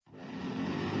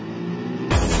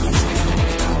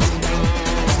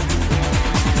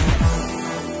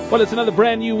Well, it's another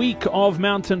brand new week of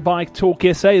Mountain Bike Talk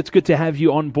SA. It's good to have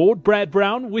you on board. Brad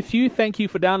Brown with you. Thank you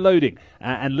for downloading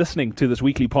and listening to this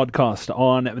weekly podcast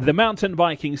on the mountain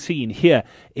biking scene here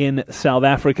in South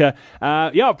Africa.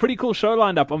 Pretty cool show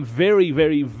lined up. I'm very,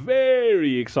 very,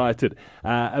 very excited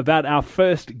about our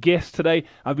first guest today.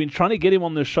 I've been trying to get him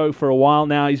on the show for a while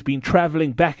now. He's been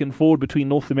traveling back and forward between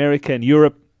North America and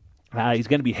Europe. He's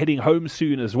going to be heading home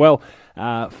soon as well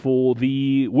for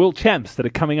the World Champs that are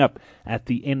coming up at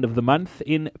the end of the month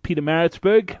in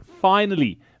Pietermaritzburg.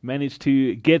 Finally managed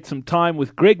to get some time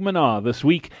with Greg Minnaar this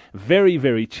week. Very,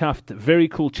 very chuffed. Very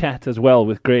cool chat as well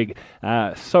with Greg.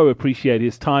 So appreciate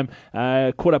his time.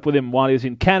 Caught up with him while he was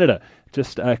in Canada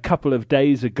just a couple of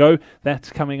days ago.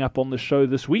 That's coming up on the show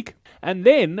this week. And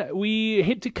then we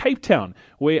head to Cape Town,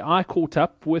 where I caught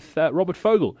up with Robert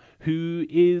Vogel, who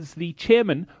is the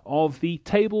chairman of the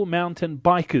Table Mountain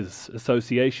Bikers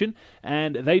Association.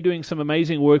 And they're doing some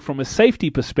amazing work from a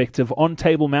safety perspective on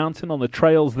Table Mountain, on the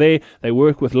trails there. They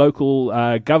work with local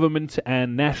government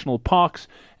and national parks.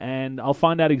 And I'll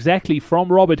find out exactly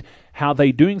from Robert how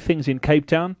they're doing things in Cape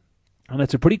Town. And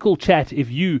it's a pretty cool chat if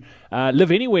you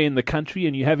live anywhere in the country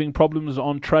and you're having problems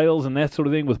on trails and that sort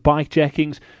of thing with bike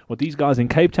jackings. What these guys in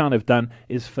Cape Town have done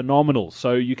is phenomenal.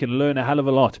 So you can learn a hell of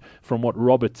a lot from what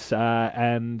Roberts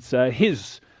and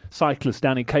his cyclists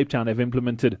down in Cape Town have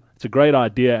implemented. It's a great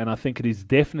idea, and I think it is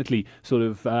definitely sort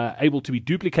of able to be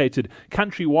duplicated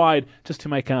countrywide just to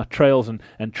make our trails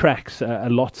and tracks a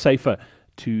lot safer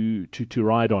to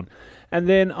ride on. And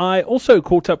then I also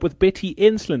caught up with Betty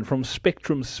Ensslin from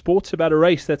Spectrum Sports about a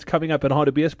race that's coming up at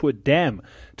Hartbeespoort Dam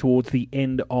towards the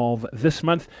end of this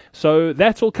month. So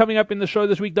that's all coming up in the show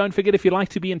this week. Don't forget, if you'd like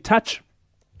to be in touch,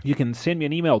 you can send me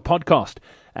an email, podcast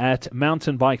at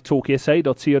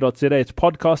mountainbiketalksa.co.za. It's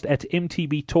podcast at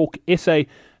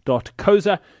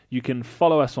mtbtalksa.coza. You can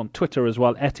follow us on Twitter as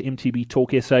well at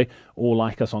mtbtalksa, or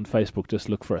like us on Facebook. Just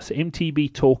look for us,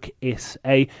 MTB Talk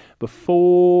SA.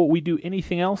 Before we do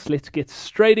anything else, let's get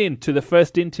straight into the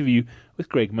first interview with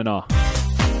Greg Minnaar.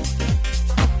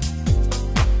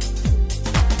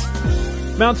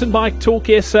 Mountain Bike Talk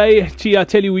SA. Gee, I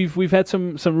tell you, we've had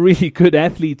some really good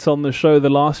athletes on the show the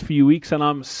last few weeks, and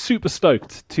I'm super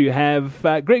stoked to have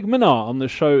Greg Minnaar on the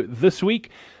show this week.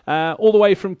 All the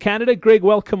way from Canada. Greg,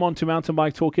 welcome on to Mountain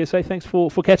Bike Talk SA. Thanks for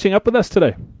catching up with us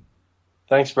today.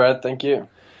 Thanks, Brad. Thank you.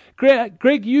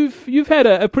 Greg, you've had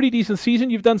a pretty decent season.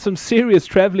 You've done some serious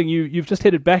traveling. You've just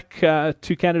headed back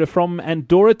to Canada from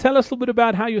Andorra. Tell us a little bit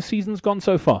about how your season's gone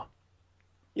so far.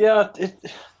 Yeah,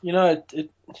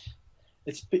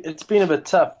 it's been a bit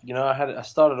tough. You know, I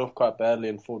started off quite badly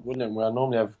in Fort William, where I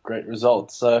normally have great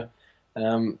results. So, I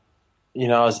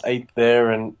was 8th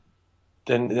there, and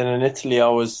then in Italy I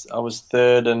was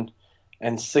 3rd and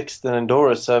 6th in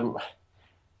Andorra. So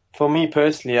for me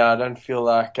personally, I don't feel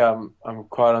like I'm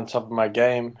quite on top of my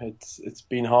game. It's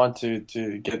been hard to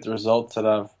get the results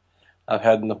that I've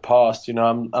had in the past. You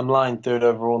know, I'm lying 3rd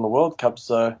overall in the World Cup,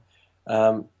 so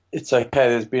it's okay.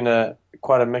 There's been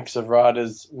quite a mix of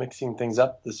riders mixing things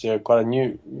up this year, quite a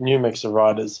new mix of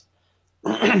riders.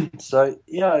 So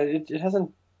yeah, it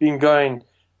hasn't been going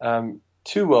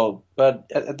too well, but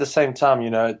at the same time, you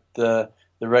know, the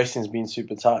racing's been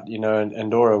super tight. You know, in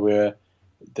Andorra, where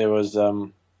there was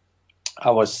I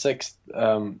was 6th,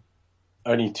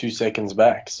 only 2 seconds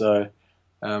back. So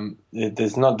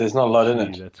there's not a lot in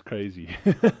it. That's crazy.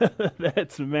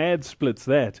 That's mad splits.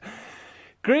 That,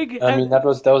 Greg. I mean, that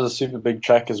was a super big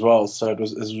track as well. So it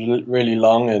was really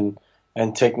long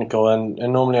and technical. And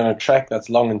normally on a track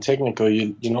that's long and technical,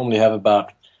 you normally have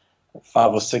about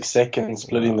 5 or 6 seconds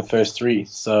splitting the first 3.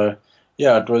 So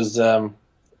yeah, it was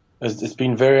it's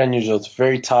been very unusual. It's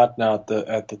very tight now at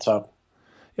the top.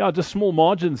 Yeah, just small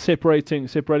margins separating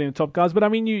the top guys. But I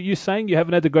mean, you're saying you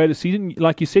haven't had the greatest season.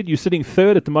 Like you said, you're sitting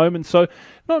 3rd at the moment, so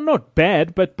not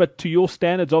bad. But to your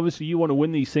standards, obviously you want to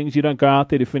win these things. You don't go out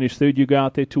there to finish 3rd. You go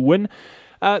out there to win.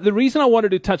 The reason I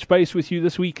wanted to touch base with you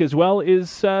this week as well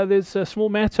is there's a small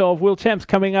matter of World Champs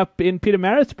coming up in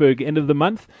Pietermaritzburg end of the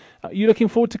month. Are you looking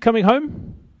forward to coming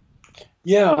home?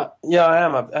 Yeah, I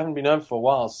am. I haven't been home for a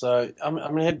while, so I'm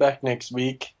going to head back next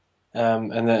week,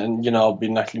 and then I'll be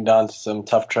knuckling down to some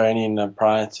tough training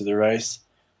prior to the race.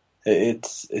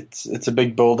 It's a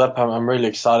big build up. I'm really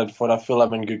excited for it. I feel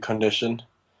I'm in good condition.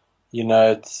 You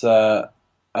know,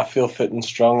 I feel fit and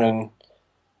strong,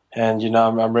 and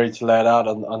I'm ready to lay it out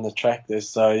on the track there.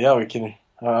 So yeah, we can.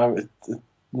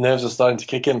 Nerves are starting to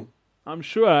kick in. I'm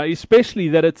sure, especially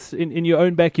that it's in your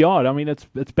own backyard. I mean,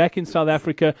 it's back in South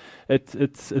Africa.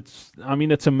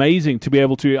 It's amazing to be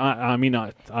able to.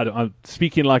 I'm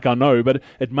speaking like I know, but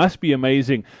it must be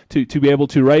amazing to be able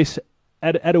to race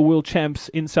at a World Champs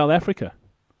in South Africa.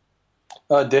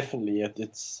 Oh, definitely.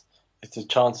 It's a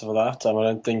chance of a lifetime. I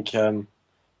don't think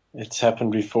it's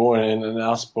happened before in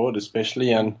our sport,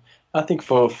 especially. And I think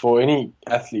for any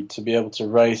athlete to be able to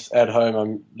race at home,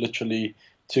 I'm literally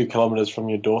 2 kilometers from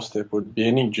your doorstep, would be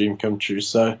any dream come true.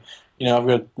 So, I've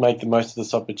got to make the most of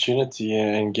this opportunity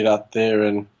and get out there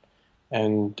and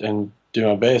do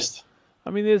my best. I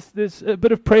mean, there's a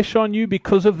bit of pressure on you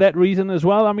because of that reason as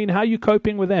well. I mean, how are you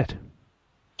coping with that?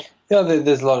 Yeah,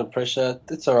 there's a lot of pressure.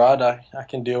 It's all right. I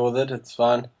can deal with it. It's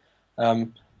fine.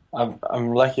 Um,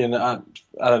 I'm lucky, and I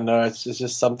don't know. It's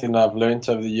just something that I've learned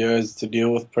over the years to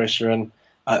deal with pressure, and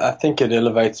I think it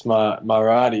elevates my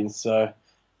riding. So,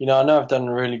 I know I've done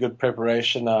really good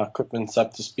preparation. Our equipment's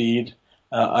up to speed.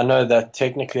 I know that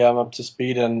technically I'm up to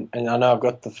speed, and I know I've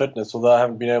got the fitness, although I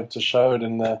haven't been able to show it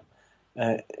in the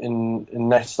in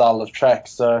that style of track.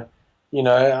 So,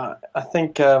 I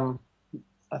think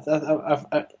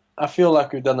I feel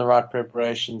like we've done the right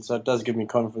preparation, so it does give me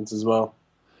confidence as well.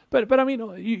 But I mean,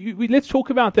 let's talk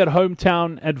about that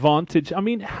hometown advantage. I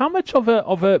mean, how much of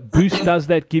a boost does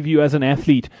that give you as an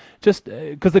athlete? Just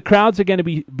because the crowds are going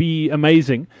to be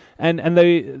amazing, and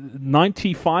they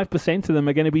 95% of them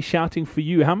are going to be shouting for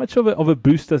you. How much of a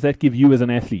boost does that give you as an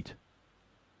athlete?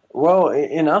 Well,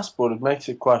 in our sport, it makes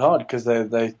it quite hard because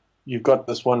you've got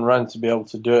this one run to be able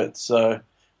to do it. So,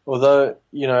 although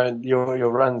your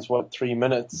run's 3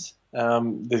 minutes,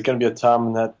 there's going to be a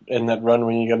time in that run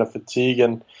when you're going to fatigue,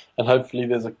 and hopefully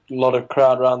there's a lot of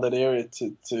crowd around that area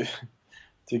to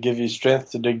give you strength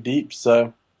to dig deep.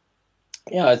 So,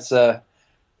 yeah, it's a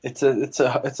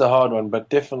hard one, but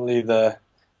definitely the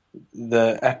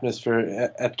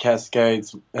atmosphere at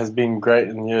Cascades has been great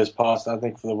in years past. I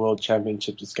think for the World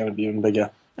Championships, it's going to be even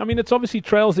bigger. I mean, it's obviously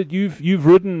trails that you've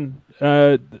ridden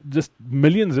just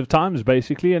millions of times,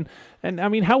 basically. And I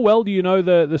mean, how well do you know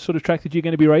the sort of track that you're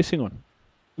going to be racing on?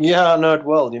 Yeah, I know it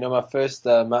well. My first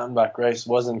mountain bike race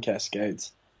was in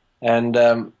Cascades, and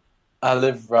I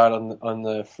live right on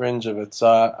the fringe of it. So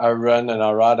I run and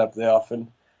I ride up there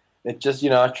often. It just,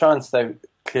 I try and stay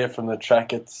clear from the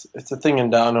track. It's a thing in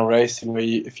downhill racing where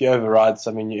if you override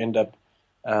something, you end up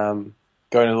going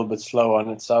a little bit slow on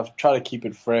it. So I've tried to keep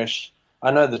it fresh. I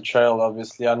know the trail,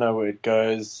 obviously. I know where it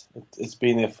goes. It's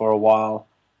been there for a while.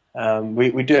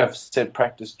 We do have set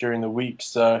practice during the week.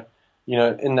 So,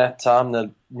 in that time,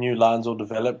 the new lines will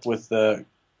develop with the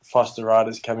faster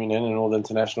riders coming in and all the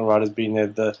international riders being there.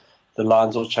 The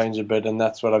lines will change a bit, and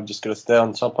that's what I've just got to stay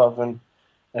on top of. And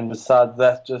besides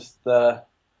that, just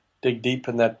dig deep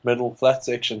in that middle flat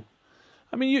section.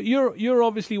 I mean, you're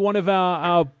obviously one of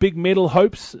our big medal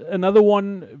hopes. Another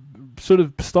one sort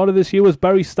of started this year was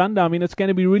Barry Stander. I mean, it's going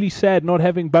to be really sad not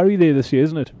having Barry there this year,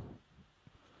 isn't it?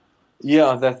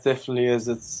 Yeah, that definitely is.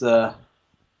 It's not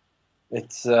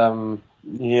going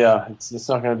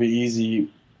to be easy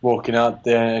walking out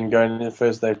there and going to the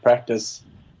first day of practice,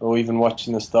 or even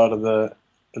watching the start of the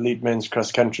elite men's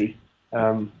cross country.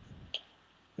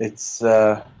 It's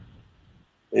a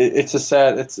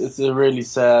really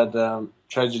sad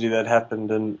tragedy that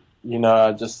happened, and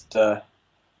I just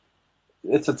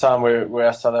it's a time where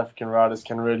our South African riders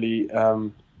can really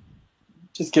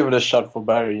just give it a shot for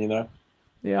Barry.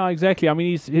 Yeah, exactly. I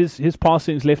mean, his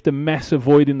passing's left a massive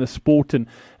void in the sport, and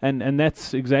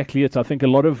that's exactly it. I think a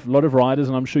lot of riders,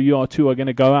 and I'm sure you are too, are going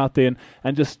to go out there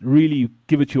and just really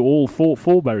give it your all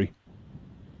for Barry.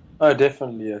 Oh,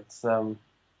 definitely. It's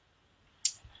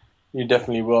you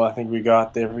definitely will. I think we go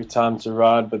out there every time to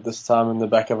ride, but this time in the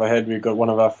back of our head, we've got one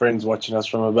of our friends watching us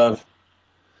from above.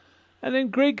 And then,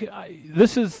 Greg,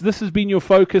 this has been your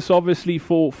focus, obviously,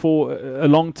 for a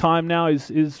long time now.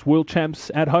 Is World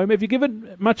Champs at home? Have you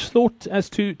given much thought as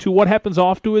to what happens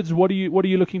afterwards? What are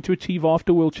you looking to achieve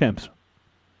after World Champs?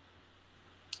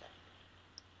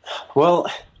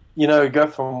 Well, we go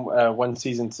from one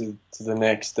season to the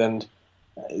next, and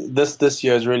this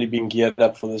year has really been geared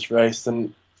up for this race.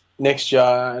 And next year,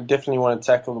 I definitely want to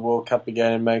tackle the World Cup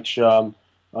again and make sure I'm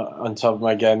on top of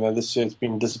my game. Now, this year it's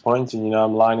been disappointing.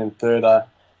 I'm lying in third. I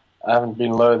haven't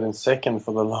been lower than second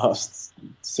for the last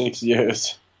 6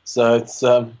 years. So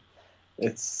I'm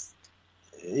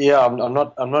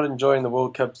not enjoying the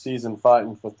World Cup season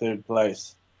fighting for third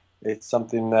place. It's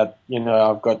something that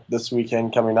I've got this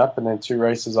weekend coming up, and then 2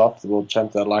 races after the World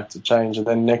Champ that I'd like to change, and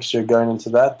then next year going into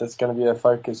that's going to be a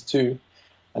focus too.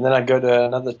 And then I go to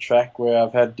another track where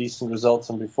I've had decent results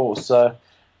on before. So.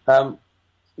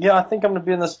 I think I'm going to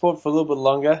be in the sport for a little bit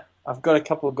longer. I've got a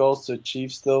couple of goals to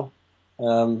achieve still,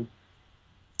 and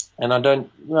I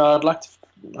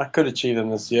could achieve them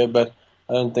this year, but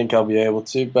I don't think I'll be able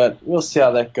to. But we'll see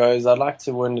how that goes. I'd like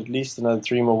to win at least another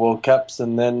 3 more World Cups,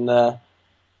 and then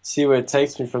see where it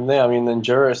takes me from there. I mean, the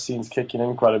enduro scene's kicking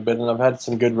in quite a bit, and I've had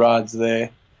some good rides there.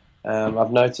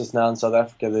 I've noticed now in South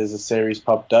Africa there's a series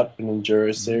popped up, an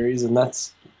enduro series, and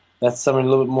that's something a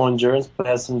little bit more endurance, but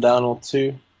has some downhill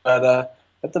too. But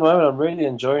at the moment, I'm really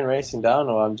enjoying racing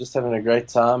downhill. I'm just having a great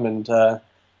time, and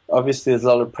obviously there's a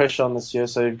lot of pressure on this year,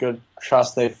 so you've got to try to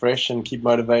stay fresh and keep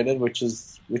motivated,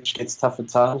 which gets tough at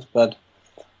times. But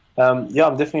I'm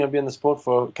definitely going to be in the sport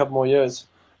for a couple more years.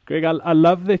 Greg, I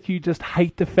love that you just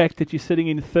hate the fact that you're sitting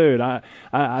in third.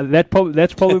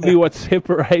 That's probably what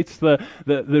separates the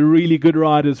really good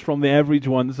riders from the average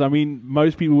ones. I mean,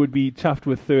 most people would be chuffed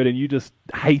with third, and you just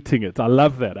hating it. I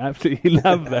love that. I absolutely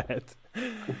love that.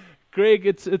 Greg,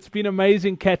 it's been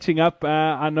amazing catching up.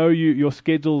 I know your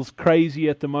schedule's crazy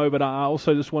at the moment, but I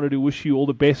also just wanted to wish you all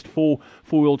the best for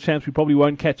World Champs. We probably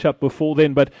won't catch up before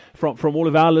then, but from all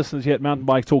of our listeners here at Mountain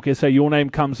Bike Talk SA, your name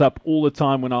comes up all the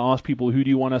time when I ask people who do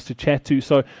you want us to chat to.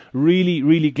 So really,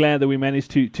 really glad that we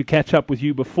managed to catch up with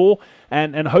you before,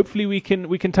 and hopefully we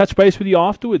can touch base with you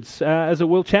afterwards as a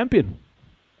world champion.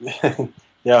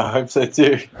 Yeah, I hope so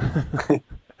too.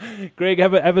 Greg,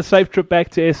 have a safe trip back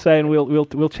to SA, and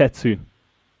we'll chat soon.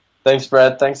 Thanks,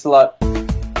 Brad. Thanks a lot.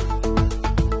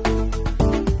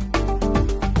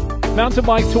 Mountain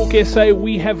Bike Talk SA,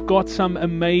 we have got some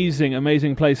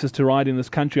amazing places to ride in this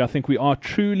country. I think we are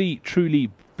truly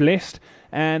blessed,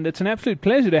 and it's an absolute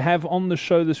pleasure to have on the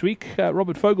show this week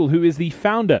Robert Vogel, who is the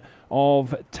founder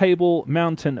of Table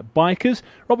Mountain Bikers.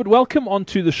 Robert, welcome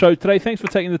onto the show today. Thanks for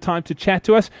taking the time to chat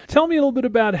to us. Tell me a little bit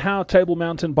about how Table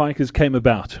Mountain Bikers came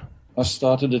about. I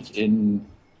started it in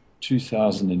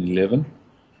 2011.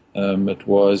 It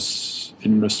was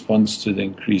in response to the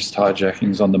increased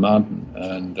hijackings on the mountain,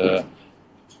 and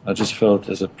I just felt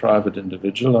as a private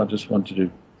individual I just wanted to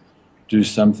do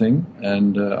something,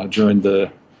 and I joined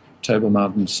the Table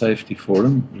Mountain Safety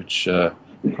Forum, which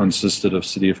consisted of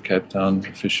City of Cape Town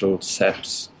officials,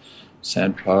 SAPs,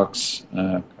 Sandparks,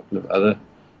 a couple of other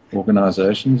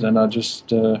organizations, and I just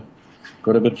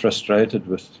got a bit frustrated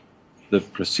with the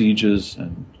procedures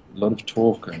and a lot of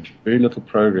talk and very little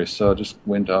progress. So I just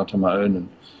went out on my own and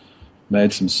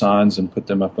made some signs and put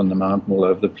them up on the mountain all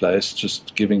over the place,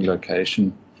 just giving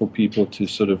location for people to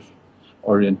sort of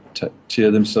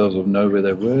orienteer themselves or know where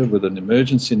they were with an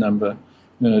emergency number,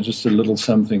 just a little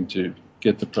something to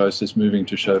get the process moving,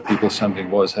 to show people something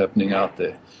was happening out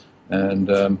there. And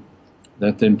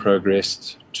that then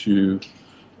progressed to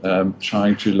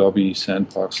trying to lobby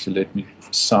Sandparks to let me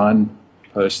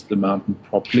signpost the mountain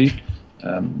properly,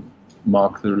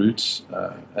 mark the routes,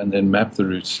 and then map the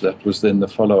routes. That was then the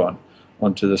follow-on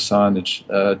onto the signage.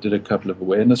 Did a couple of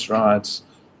awareness rides.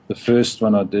 The first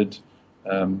one I did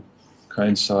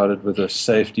coincided with a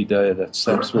safety day that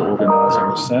SAPs were organising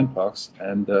with Sandparks,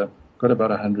 and got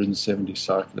about 170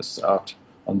 cyclists out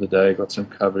on the day, got some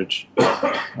coverage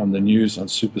on the news, on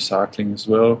super cycling as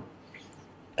well.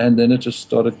 And then it just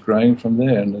started growing from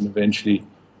there, and then eventually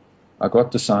I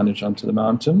got the signage onto the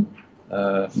mountain.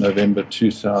 November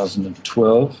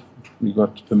 2012, we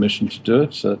got permission to do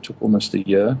it, so it took almost a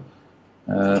year.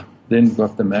 Then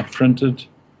got the map printed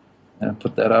and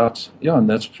put that out. Yeah, and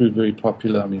that's proved very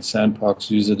popular. I mean, Sandparks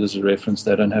use it as a reference.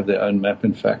 They don't have their own map,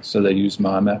 in fact, so they use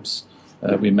my maps.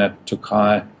 We mapped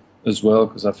Tokai as well,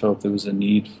 because I felt there was a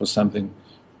need for something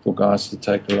for guys to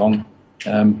take along.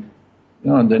 And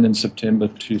then in September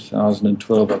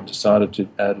 2012, I decided to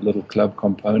add a little club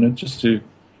component just to,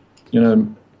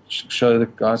 show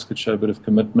that guys could show a bit of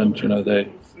commitment.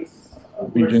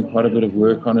 I've been doing quite a bit of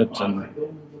work on it and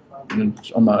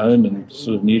on my own, and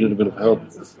sort of needed a bit of help.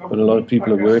 But a lot of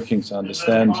people are working, so I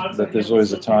understand that there's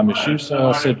always a time issue. So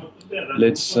I said,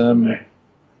 let's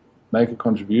make a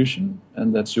contribution,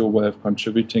 and that's your way of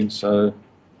contributing. So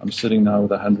I'm sitting now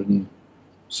with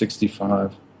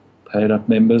 165 paid-up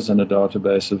members and a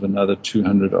database of another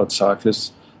 200-odd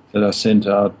cyclists that I sent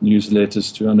out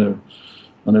newsletters to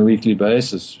on a weekly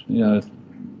basis,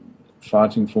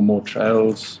 fighting for more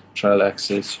trails, trail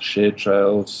access, shared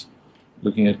trails,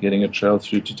 looking at getting a trail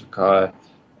through to Tokai,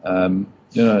 and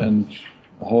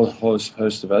a whole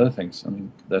host of other things. I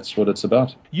mean, that's what it's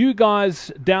about. You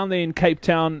guys down there in Cape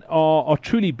Town are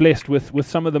truly blessed with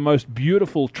some of the most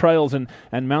beautiful trails and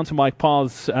mountain bike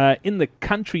paths in the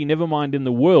country, never mind in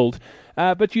the world.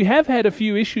 But you have had a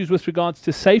few issues with regards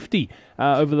to safety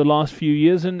over the last few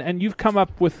years, and you've come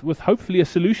up with hopefully a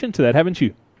solution to that, haven't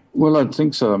you? Well, I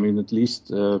think so. I mean, at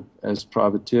least as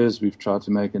privateers, we've tried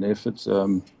to make an effort.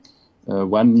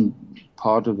 One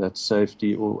part of that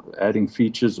safety, or adding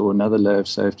features or another layer of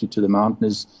safety to the mountain,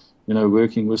 is,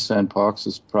 working with Sandparks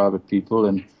as private people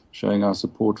and showing our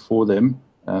support for them.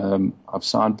 I've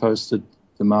signposted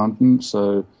the mountain,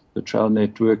 so The trail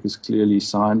network is clearly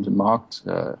signed and marked.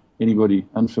 Anybody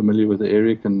unfamiliar with the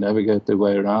area can navigate their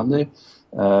way around there.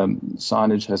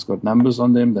 Signage has got numbers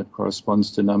on them that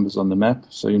corresponds to numbers on the map,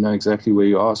 so you know exactly where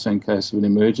you are. So in case of an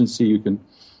emergency, you can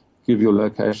give your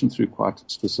location through quite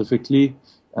specifically.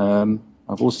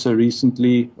 I've also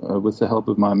recently, with the help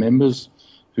of my members,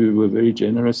 who were very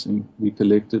generous, and we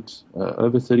collected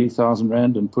over 30,000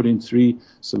 Rand and put in 3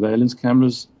 surveillance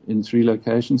cameras in 3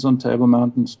 locations on Table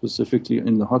Mountain, specifically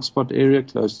in the hotspot area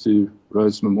close to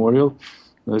Rhodes Memorial.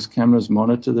 Those cameras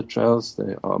monitor the trails.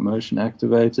 They are motion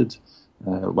activated.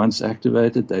 Once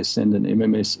activated, they send an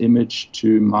MMS image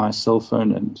to my cell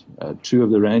phone, and 2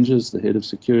 of the rangers, the head of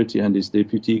security and his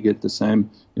deputy, get the same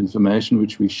information,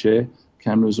 which we share.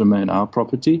 Cameras remain our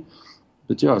property.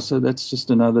 But yeah, so that's just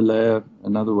another layer,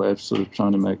 another way of sort of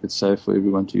trying to make it safe for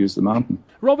everyone to use the mountain.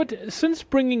 Robert, since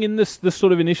bringing in this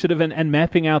sort of initiative and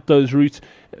mapping out those routes,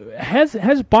 has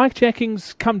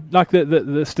bikejackings come, like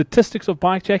the statistics of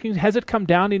bikejackings, has it come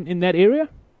down in that area?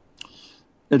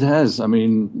 It has. I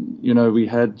mean, you know, we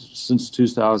had since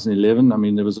 2011, I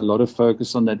mean, there was a lot of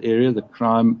focus on that area. The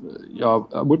crime,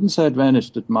 I wouldn't say it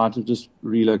vanished. It might have just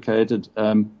relocated.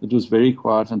 It was very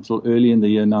quiet until early in the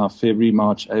year now, February,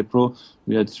 March, April.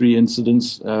 We had 3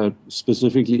 incidents,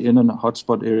 specifically in a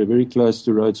hotspot area very close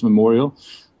to Rhodes Memorial.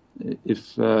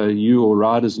 If you or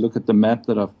riders look at the map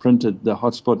that I've printed, the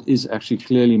hotspot is actually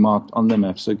clearly marked on the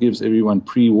map, so it gives everyone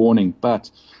pre-warning.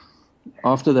 But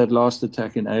after that last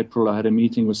attack in April, I had a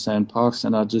meeting with SANParks,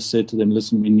 and I just said to them,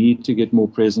 listen, we need to get more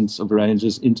presence of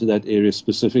rangers into that area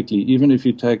specifically, even if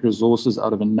you take resources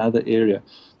out of another area,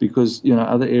 because, you know,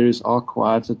 other areas are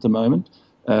quiet at the moment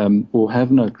or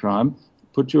have no crime.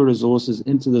 Put your resources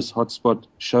into this hotspot,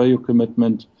 show your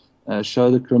commitment, show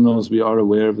the criminals we are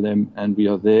aware of them and we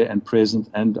are there and present.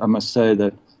 And I must say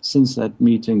that since that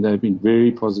meeting, they've been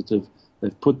very positive.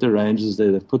 They've put the rangers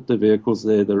there, they've put the vehicles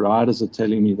there, the riders are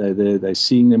telling me they're there, they're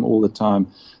seeing them all the time,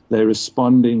 they're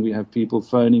responding. We have people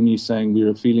phoning me saying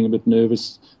we're feeling a bit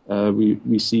nervous,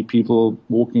 we see people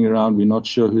walking around, we're not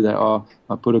sure who they are.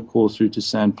 I put a call through to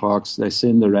SANParks, they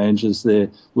send the rangers there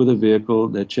with a vehicle,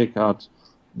 they check out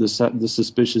the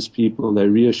suspicious people, they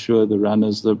reassure the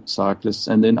runners, the cyclists,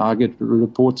 and then I get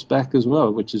reports back as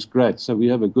well, which is great. So we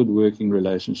have a good working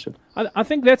relationship. I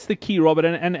think that's the key, Robert,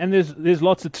 and there's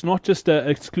lots. It's not just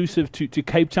exclusive to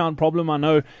Cape Town problem. I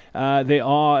know there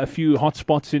are a few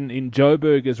hotspots in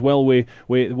Joburg as well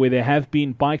where there have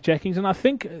been bikejackings, and I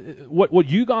think what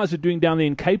you guys are doing down there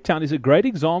in Cape Town is a great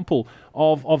example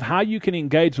of how you can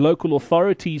engage local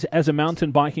authorities as a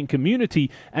mountain biking community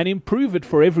and improve it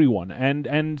for everyone. And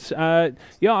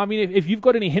I mean, if you've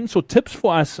got any hints or tips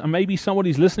for us, and maybe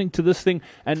somebody's listening to this thing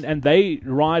and they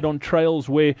ride on trails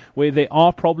where there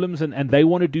are problems and they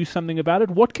want to do something about it,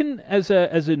 what can, as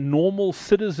a normal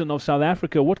citizen of South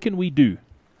Africa, what can we do?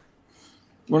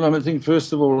 Well, I think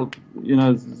first of all, you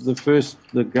know,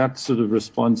 the gut sort of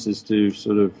response is to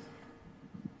sort of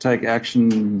take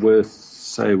action with,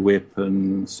 say,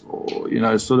 weapons, or, you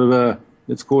know, sort of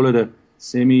let's call it a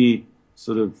semi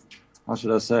sort of, how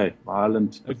should I say,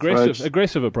 violent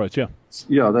aggressive approach, yeah.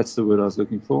 Yeah, that's the word I was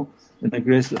looking for. An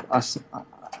aggressive,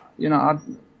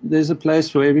 there's a place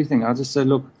for everything. I just say,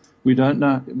 look, we don't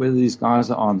know whether these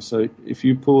guys are armed. So if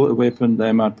you pull a weapon,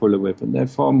 they might pull a weapon. They're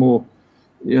far more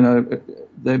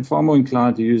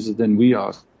inclined to use it than we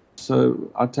are.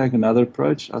 So I take another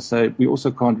approach. I say we also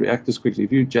can't react as quickly.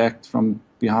 If you're jacked from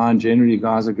behind, generally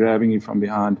guys are grabbing you from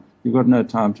behind. You've got no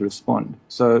time to respond.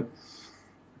 So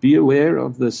be aware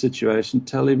of the situation.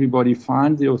 Tell everybody,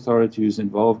 find the authority who's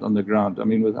involved on the ground. I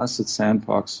mean, with us at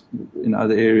SANParks, in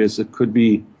other areas, it could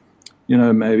be, you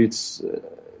know, maybe it's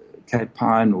Cape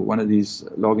Pine or one of these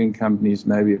logging companies.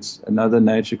 Maybe it's another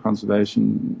nature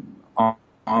conservation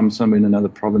arm somewhere in another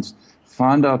province.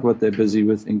 Find out what they're busy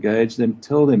with, engage them,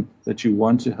 tell them that you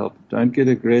want to help. Don't get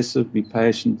aggressive, be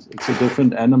patient. It's a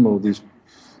different animal. These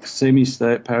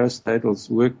parastatals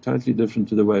work totally different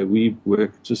to the way we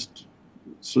work. Just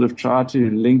sort of try to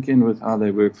link in with how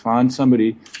they work. Find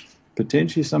somebody,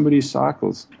 potentially somebody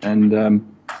cycles, and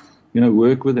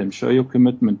work with them. Show your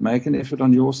commitment. Make an effort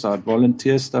on your side.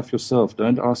 Volunteer stuff yourself.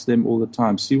 Don't ask them all the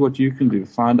time. See what you can do.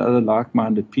 Find other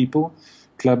like-minded people.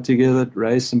 Club together.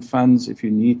 Raise some funds. If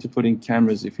you need to put in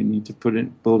cameras, if you need to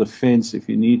build a fence, if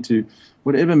you need to,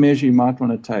 whatever measure you might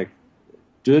want to take,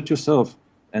 do it yourself.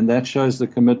 And that shows the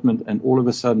commitment. And all of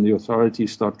a sudden, the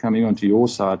authorities start coming onto your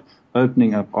side,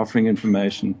 opening up, offering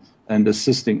information, and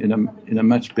assisting in a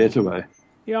much better way.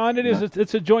 Yeah, and it is.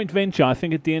 It's a joint venture. I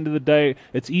think at the end of the day,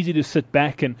 it's easy to sit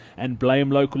back and blame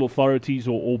local authorities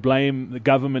or blame the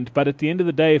government. But at the end of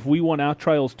the day, if we want our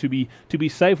trails to be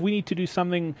safe, we need to do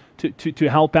something to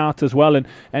help out as well. And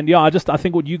yeah, I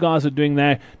think what you guys are doing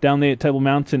there down there at Table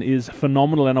Mountain is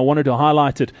phenomenal, and I wanted to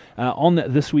highlight it on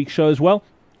this week's show as well.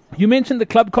 You mentioned the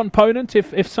club component.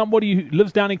 If somebody who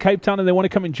lives down in Cape Town and they want to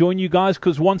come and join you guys,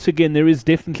 because once again, there is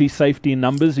definitely safety in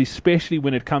numbers, especially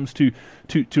when it comes to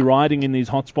riding in these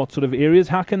hotspot sort of areas.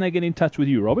 How can they get in touch with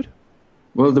you, Robert?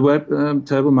 Well, the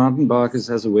Table Mountain Bikers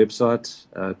has a website,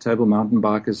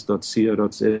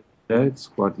 tablemountainbikers.co.za. It's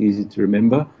quite easy to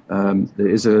remember. There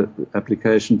is a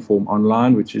application form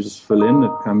online which you just fill in.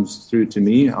 It comes through to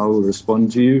me. I will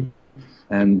respond to you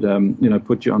and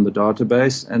put you on the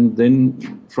database, and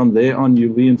then from there on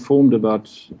you'll be informed about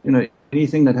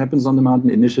anything that happens on the mountain,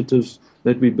 initiatives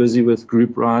that we're busy with,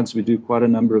 group rides. We do quite a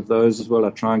number of those as well.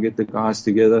 I try and get the guys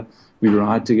together. We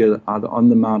ride together either on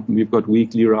the mountain. We've got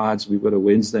weekly rides. We've got a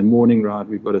Wednesday morning ride.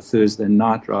 We've got a Thursday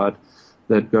night ride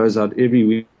that goes out every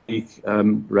week,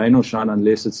 rain or shine,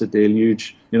 unless it's a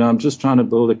deluge. I'm just trying to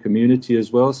build a community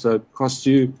as well. So it costs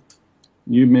you.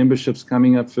 New memberships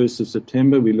coming up 1st of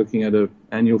September. We're looking at an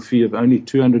annual fee of only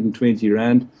 220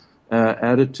 Rand.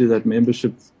 Added to that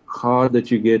membership card that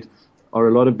you get are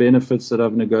a lot of benefits that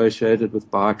I've negotiated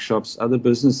with bike shops, other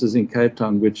businesses in Cape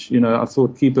Town, which, I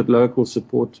thought keep it local,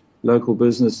 support local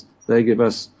business. They give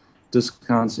us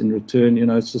discounts in return.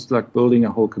 It's just like building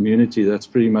a whole community. That's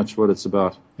pretty much what it's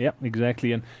about. Yeah,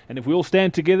 exactly. And if we all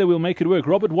stand together, we'll make it work.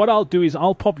 Robert, what I'll do is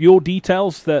I'll pop your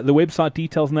details, the website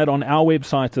details and that on our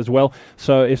website as well.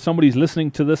 So if somebody's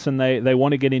listening to this and they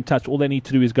want to get in touch, all they need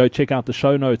to do is go check out the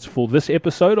show notes for this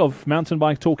episode of Mountain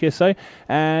Bike Talk SA,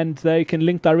 and they can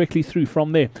link directly through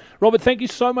from there. Robert, thank you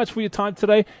so much for your time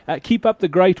today. Keep up the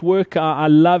great work. I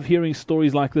love hearing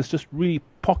stories like this, just really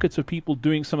pockets of people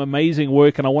doing some amazing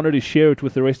work, and I wanted to share it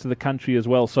with the rest of the country as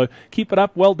well. So keep it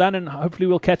up. Well done, and hopefully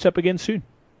we'll catch up again soon.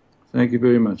 Thank you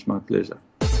very much. My pleasure.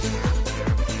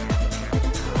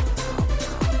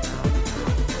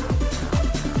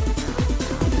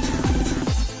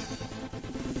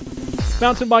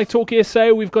 Mountain Bike Talk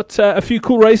SA, we've got a few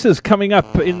cool races coming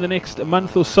up in the next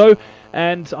month or so,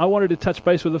 and I wanted to touch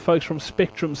base with the folks from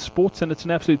Spectrum Sports, and it's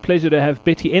an absolute pleasure to have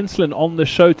Betty Enslin on the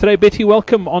show today. Betty,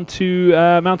 welcome onto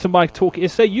Mountain Bike Talk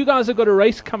SA. You guys have got a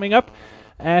race coming up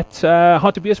at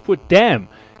Hartbeespoort Dam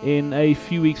in a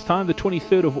few weeks' time. The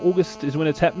 23rd of August is when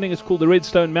it's happening. It's called the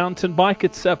Redstone Mountain Bike.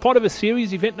 It's part of a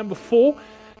series, event number 4.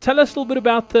 Tell us a little bit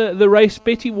about the race,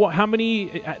 Betty. How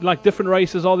many different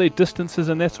races are there, distances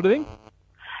and that sort of thing?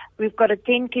 We've got a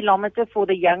 10 kilometer for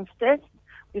the youngsters.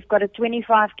 We've got a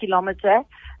 25 kilometer.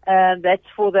 That's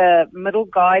for the middle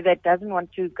guy that doesn't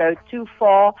want to go too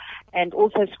far, and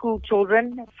also school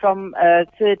children from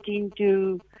 13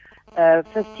 to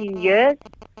 15 years.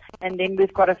 And then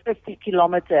we've got a 50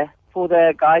 kilometer for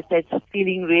the guys that's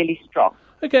feeling really strong.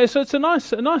 Okay, so it's a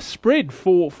nice spread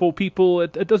for people.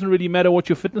 It doesn't really matter what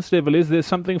your fitness level is. There's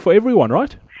something for everyone,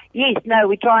 right? Yes, no,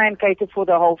 we try and cater for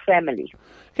the whole family.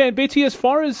 Okay, and Betty, as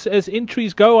far as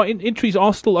entries go, entries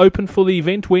are still open for the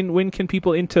event. When can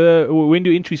people enter, or when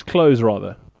do entries close,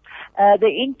 rather?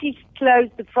 The entries close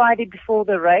the Friday before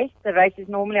the race. The race is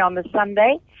normally on the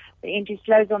Sunday. The entries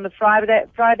close on the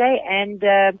Friday, and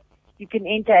you can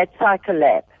enter at Cycle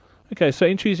Lab. Okay, so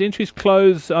entries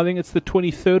close. I think it's the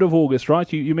 23rd of August,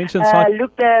 right? You mentioned.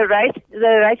 Look, the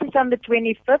race is on the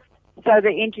 25th, so the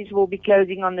entries will be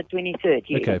closing on the 23rd.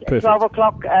 Yes, okay, perfect. 12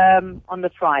 o'clock on the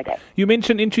Friday. You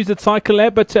mentioned entries at Cycle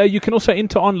Lab, but you can also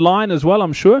enter online as well,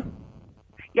 I'm sure.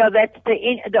 Yeah, that's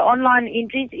the online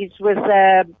entries is with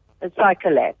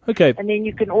Cycle Lab. Okay. And then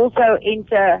you can also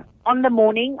enter on the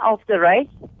morning of the race,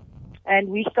 and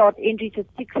we start entries at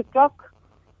 6 o'clock.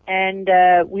 And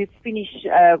we finish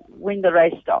when the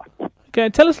race starts. Okay,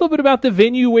 and tell us a little bit about the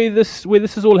venue where this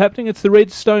is all happening. It's the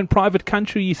Redstone Private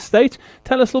Country Estate.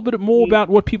 Tell us a little bit more about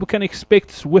what people can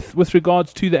expect with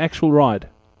regards to the actual ride.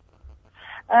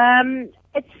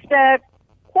 It's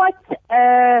quite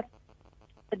a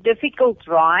difficult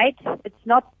ride. It's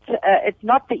not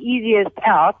the easiest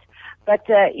out, but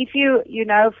if you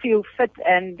feel fit,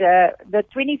 and the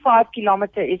 25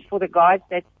 kilometer is for the guys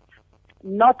that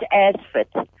not as fit.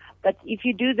 But if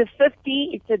you do the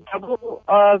 50, it's a double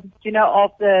of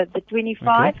the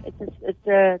 25. Okay. It's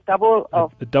a double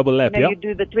of a double lap. You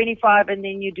do the 25 and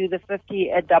then you do the 50,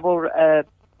 a double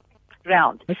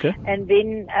round. Okay. And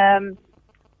then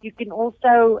you can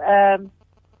also,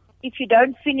 if you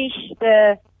don't finish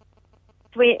the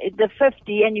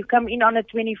 50 and you come in on a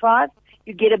 25,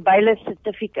 you get a bailiff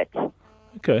certificate.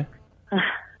 Okay.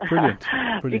 Brilliant.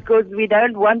 Because we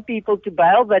don't want people to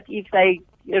bail, but if they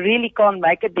really can't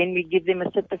make it, then we give them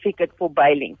a certificate for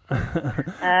bailing.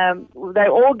 They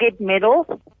all get medals.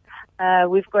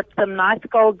 We've got some nice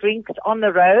cold drinks on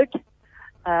the road.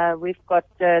 We've got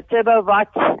Turbo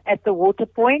White at the water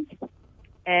point,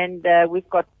 and we've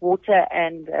got water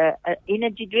and an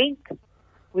energy drink,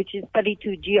 which is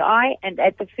 32 GI. And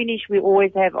at the finish, we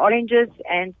always have oranges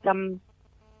and some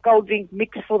cold drink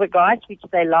mix for the guys, which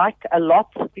they like a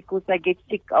lot because they get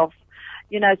sick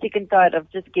and tired of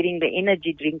just getting the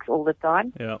energy drinks all the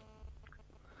time. Yeah.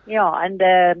 Yeah, and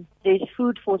there's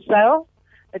food for sale.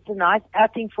 It's a nice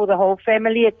outing for the whole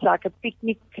family. It's like a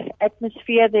picnic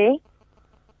atmosphere there.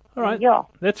 All right. Yeah.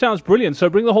 That sounds brilliant. So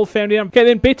bring the whole family down. Okay,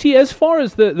 then Betty, as far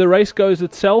as the race goes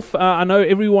itself, I know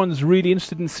everyone's really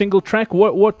interested in single track.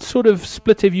 What sort of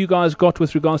split have you guys got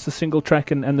with regards to single track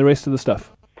and the rest of the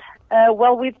stuff?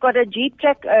 Well, we've got a Jeep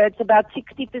track. It's about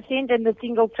 60%, and the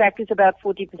single track is about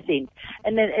 40%.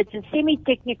 And then it's a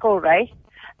semi-technical race,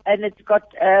 and it's got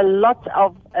lots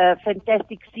of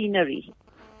fantastic scenery.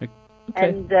 Okay.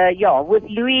 And, with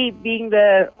Louis being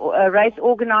the race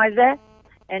organizer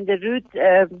and the route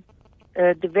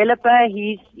developer,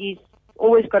 he's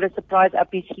always got a surprise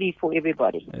up his sleeve for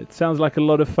everybody. It sounds like a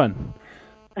lot of fun.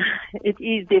 It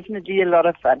is definitely a lot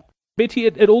of fun. Betty,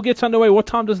 it all gets underway. What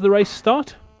time does the race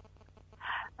start?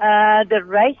 The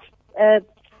race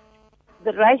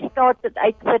starts at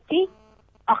 8:30.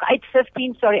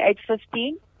 8:15. Sorry,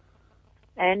 8:15.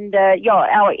 And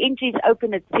our entries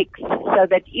open at 6, so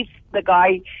that if the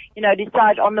guy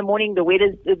decides on the morning the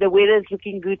weather's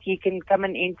looking good, he can come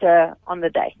and enter on the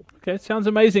day. Okay, it sounds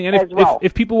amazing. And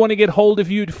if people want to get hold of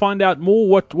you to find out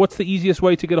more, what's the easiest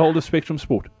way to get hold of Spectrum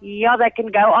Sport? Yeah, they can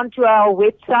go onto our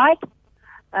website,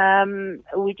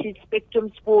 which is Spectrum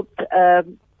Sport.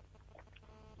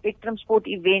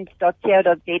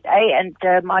 spectrumsportevents.co.za, and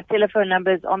my telephone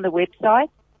number is on the website,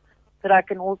 but I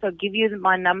can also give you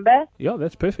my number. Yeah,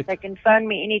 that's perfect. They can phone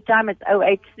me anytime. It's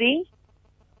 083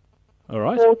 all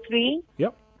right. 43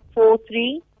 Yep.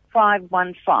 43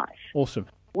 515. Awesome.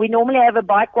 We normally have a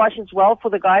bike wash as well for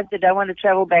the guys that don't want to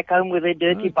travel back home with their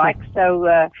dirty bikes.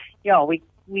 So,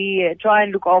 we try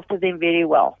and look after them very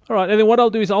well. All right, and then what I'll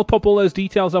do is I'll pop all those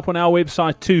details up on our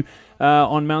website too,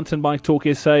 on Mountain Bike Talk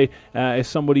SA. If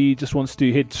somebody just wants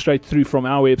to head straight through from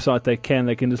our website, they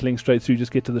can just link straight through,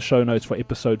 just get to the show notes for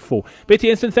episode 4. Betty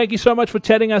Ensign, thank you so much for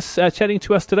chatting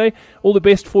to us today. All the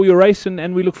best for your race,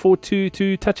 and we look forward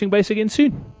to touching base again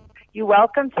soon. You're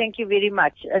welcome. Thank you very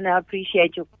much, and I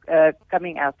appreciate you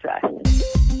coming out to us.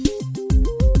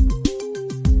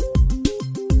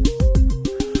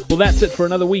 Well, that's it for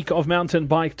another week of Mountain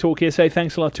Bike Talk SA.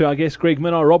 Thanks a lot to our guests, Greg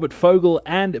Minnaar, Robert Vogel,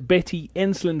 and Betty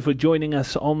Enslin for joining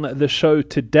us on the show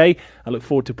today. I look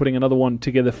forward to putting another one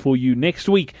together for you next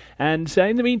week. And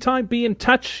in the meantime, be in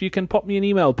touch. You can pop me an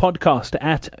email,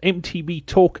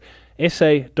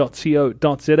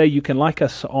 podcast@mtbtalksa.co.za. You can like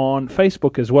us on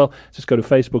Facebook as well. Just go to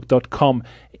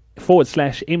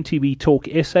facebook.com/MTB Talk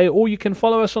SA, or you can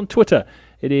follow us on Twitter.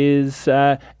 It is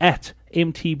at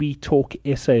MTB Talk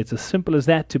SA. It's as simple as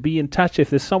that to be in touch. If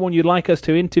there's someone you'd like us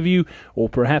to interview or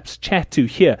perhaps chat to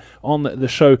here on the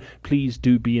show, please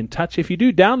do be in touch. If you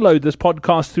do download this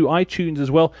podcast through iTunes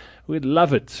as well, we'd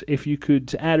love it if you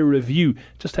could add a review.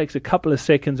 It just takes a couple of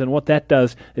seconds, and what that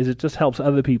does is it just helps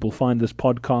other people find this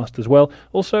podcast as well.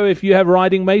 Also, if you have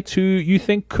riding mates who you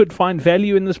think could find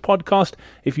value in this podcast,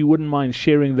 if you wouldn't mind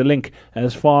sharing the link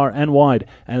as far and wide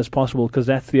as possible, because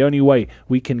that's the only way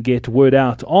we can get word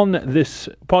out on this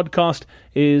podcast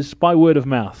is by word of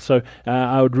mouth. So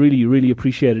I would really, really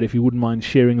appreciate it if you wouldn't mind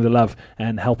sharing the love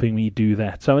and helping me do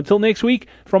that. So until next week,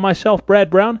 from myself, Brad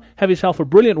Brown, have yourself a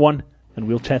brilliant one, and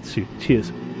we'll chat soon.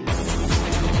 Cheers.